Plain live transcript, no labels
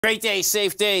Great day,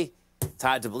 safe day. It's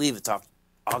hard to believe it's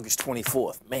August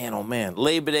 24th. Man, oh man,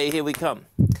 Labor Day, here we come.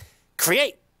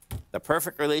 Create the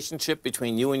perfect relationship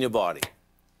between you and your body.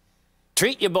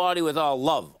 Treat your body with all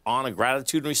love, honor,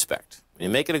 gratitude, and respect. When you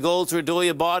make it a goal to adore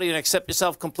your body and accept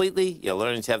yourself completely, you're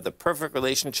learning to have the perfect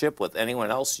relationship with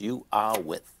anyone else you are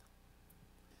with.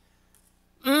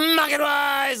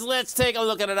 Market-wise, let's take a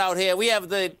look at it out here. We have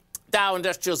the Dow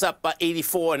Industrials up by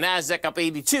 84, NASDAQ up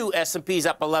 82, S&P's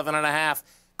up 11.5.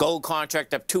 Gold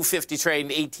contract up 250,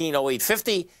 trading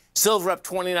 1808.50. Silver up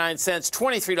 29 cents,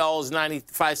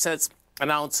 $23.95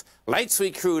 an ounce. Light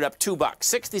sweet crude up $2,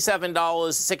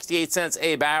 $67.68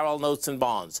 a barrel. Notes and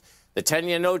bonds. The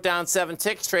 10-year note down 7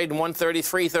 ticks, trading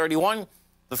 133.31.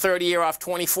 The 30-year off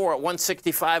 24 at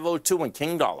 165.02. And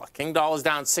King Dollar. King Dollar's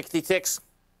down 60 ticks,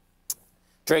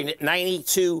 trading at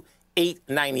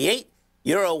 92.898.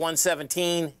 Euro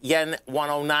 117, yen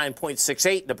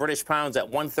 109.68. The British pound's at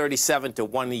 137 to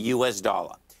 1 US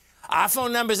dollar. Our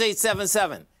phone number is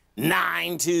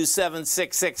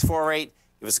 877-927-6648.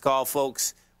 Give us a call,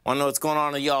 folks. Want to know what's going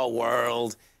on in your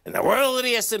world. In the world of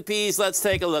the S&Ps, let's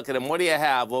take a look at them. What do you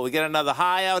have? Well, we got another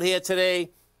high out here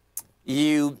today.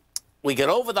 We got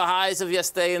over the highs of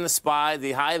yesterday in the SPY.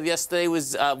 The high of yesterday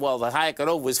was, the high it got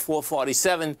over was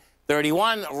 447.31.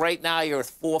 Right now, you're at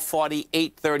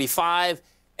 448.35.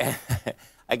 And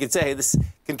I can tell you, this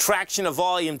contraction of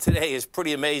volume today is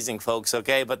pretty amazing, folks,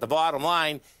 okay? But the bottom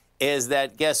line is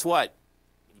that, guess what?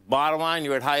 Bottom line,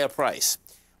 you're at higher price.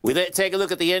 We take a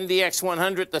look at the NDX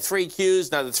 100, the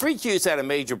 3Qs. Now, the 3Qs had a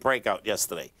major breakout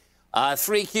yesterday.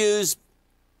 3Qs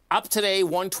up today,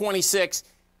 126.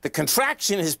 The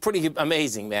contraction is pretty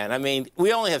amazing, man. I mean,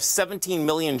 we only have 17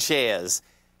 million shares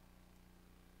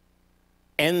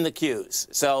in the queues.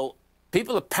 So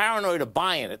people are paranoid of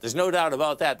buying it. There's no doubt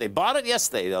about that. They bought it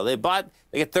yesterday, though. They got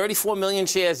 34 million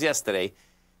shares yesterday,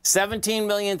 17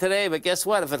 million today. But guess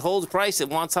what? If it holds price, it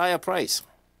wants higher price.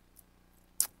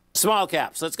 Small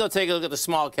caps. Let's go take a look at the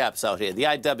small caps out here, the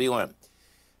IWM.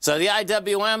 So the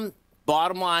IWM,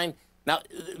 bottom line. Now,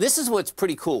 this is what's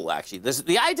pretty cool, actually. The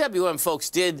IWM, folks,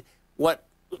 did what,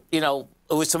 it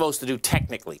was supposed to do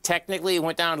technically. Technically, it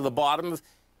went down to the bottom of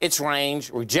its range,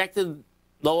 rejected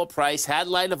lower price, had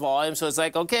lighter volume, so it's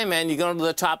like, okay, man, you're going to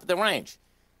the top of the range.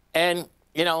 And,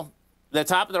 the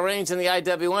top of the range in the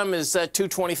IWM is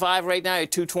 225 right now,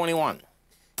 at 221.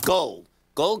 Gold.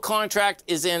 Gold contract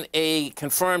is in a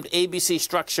confirmed ABC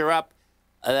structure up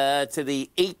to the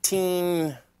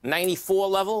 1894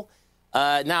 level.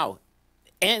 Now,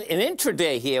 in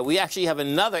intraday here, we actually have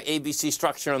another ABC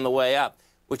structure on the way up,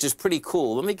 which is pretty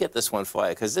cool. Let me get this one for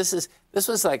you, because this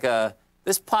was like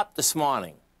this popped this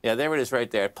morning. Yeah, there it is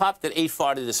right there. It popped at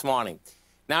 8:40 this morning.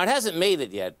 Now, it hasn't made it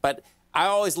yet, but I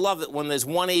always love it when there's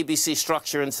one ABC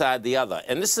structure inside the other.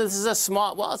 And this is a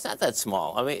small, well, it's not that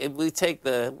small. I mean, we take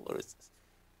the, what is this,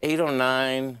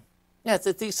 809. Yeah, it's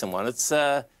a decent one. It's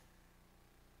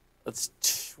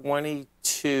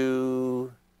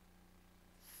 22,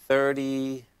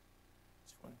 30,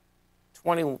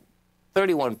 20,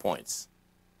 31 points.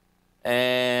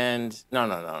 And, no,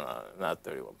 not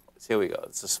 31 points. Here we go.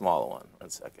 It's a smaller one.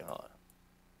 1 second. Hold on.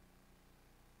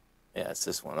 Yeah, it's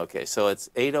this one. Okay, so it's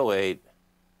 808.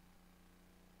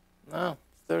 No,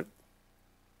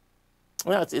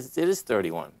 well, it is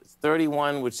 31. It's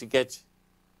 31, which you get.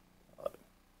 Let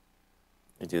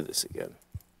me do this again.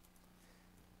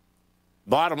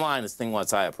 Bottom line, this thing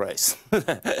wants higher price.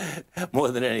 More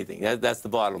than anything. That's the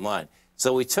bottom line.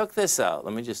 So we took this out.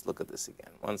 Let me just look at this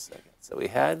again. 1 second. So we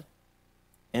had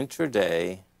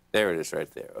intraday. There it is right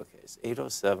there. Okay, it's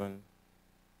 807.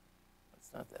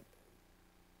 It's not that big.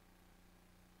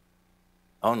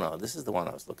 Oh, no, this is the one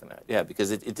I was looking at. Yeah,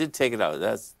 because it did take it out.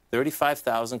 That's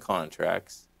 35,000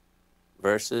 contracts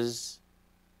versus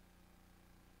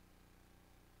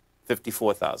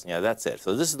 54,000. Yeah, that's it.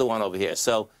 So this is the one over here.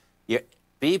 So your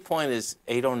B point is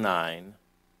 809.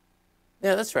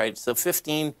 Yeah, that's right. So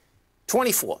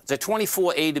 24. It's a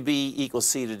 24 A to B equals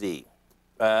C to D.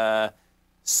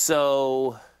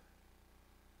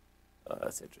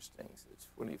 That's interesting. So it's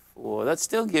 24. That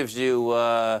still gives you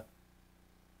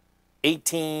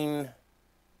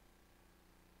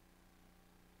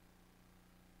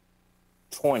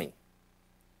 1820.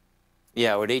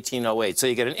 Yeah, we're at 1808. So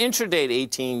you get an intraday at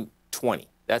 1820.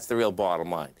 That's the real bottom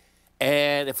line.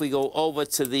 And if we go over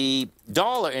to the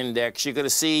dollar index, you're going to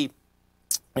see,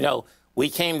 we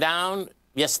came down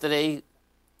yesterday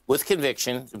with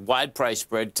conviction, wide price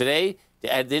spread. Today,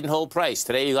 it didn't hold price.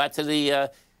 Today, you got to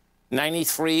the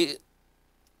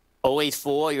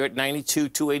 93.084. You're at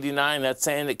 92.289. That's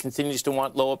saying it continues to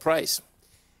want lower price.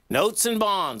 Notes and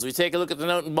bonds. We take a look at the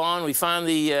note and bond. We find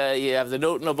the you have the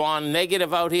note and the bond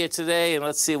negative out here today, and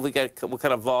let's see if we got what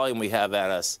kind of volume we have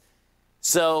at us.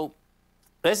 So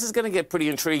this is going to get pretty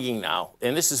intriguing now,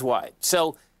 and this is why.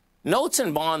 So notes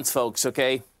and bonds, folks,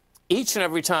 okay, each and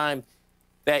every time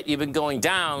that you've been going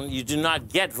down, you do not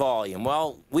get volume.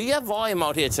 Well, we have volume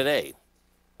out here today.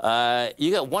 You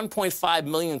got 1.5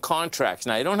 million contracts.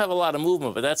 Now, you don't have a lot of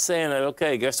movement, but that's saying that,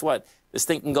 okay, guess what? This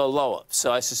thing can go lower.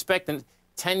 So I suspect in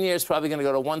 10 years, probably going to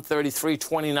go to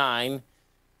 133.29.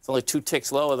 It's only 2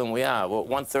 ticks lower than we are. We're at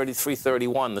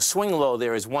 133.31. The swing low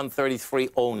there is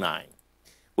 133.09.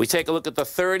 We take a look at the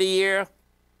 30-year,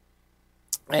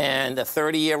 and the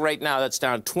 30-year right now, that's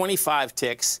down 25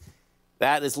 ticks.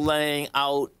 That is laying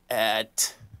out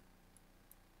at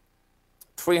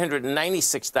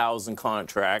 396,000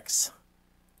 contracts.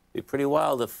 Be pretty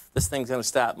wild if this thing's going to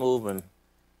start moving.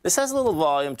 This has a little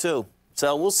volume, too.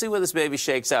 So we'll see where this baby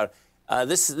shakes out.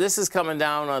 This is coming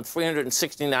down on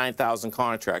 369,000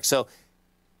 contracts. So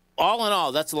all in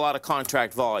all, that's a lot of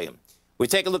contract volume. We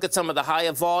take a look at some of the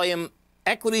higher volume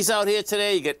equities out here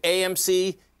today. You get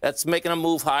AMC. That's making a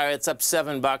move higher. It's up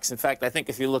 $7. In fact, I think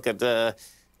if you look at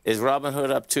is Robinhood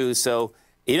up too? So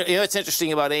you know what's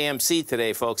interesting about AMC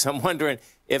today, folks? I'm wondering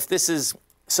if this is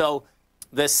so.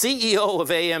 The CEO of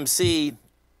AMC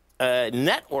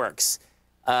Networks,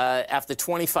 after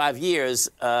 25 years,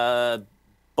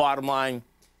 bottom line,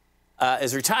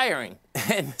 is retiring.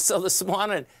 And so this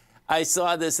morning, I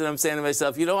saw this, and I'm saying to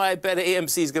myself, you know, I bet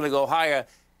AMC is going to go higher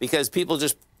because people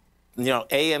just, you know,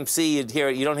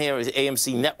 AMC, you don't hear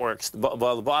AMC Networks.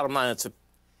 Well, the bottom line,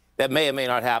 that may or may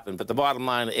not happen, but the bottom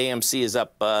line, AMC is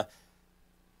up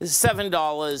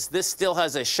 $7. This still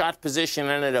has a short position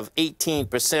in it of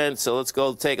 18%. So let's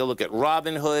go take a look at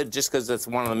Robinhood, just because that's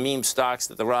one of the meme stocks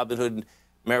that the Robinhood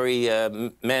merry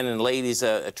men and ladies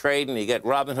are trading. You get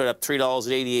Robinhood up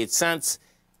 $3.88.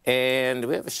 And do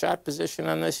we have a short position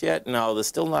on this yet? No, there's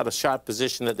still not a short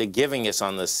position that they're giving us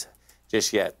on this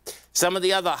just yet. Some of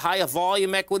the other higher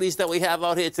volume equities that we have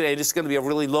out here today, this is going to be a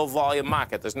really low volume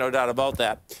market. There's no doubt about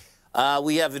that.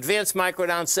 We have Advanced Micro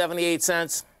down 78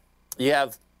 cents. You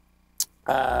have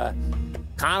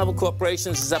Carnival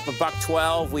Corporations is up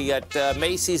 $1.12. We got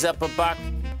Macy's up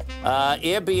 $1.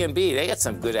 Airbnb, they got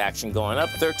some good action going, up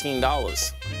 $13.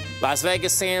 Las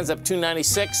Vegas Sands up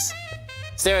 $2.96.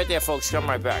 Stay right there, folks. Come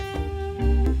right back.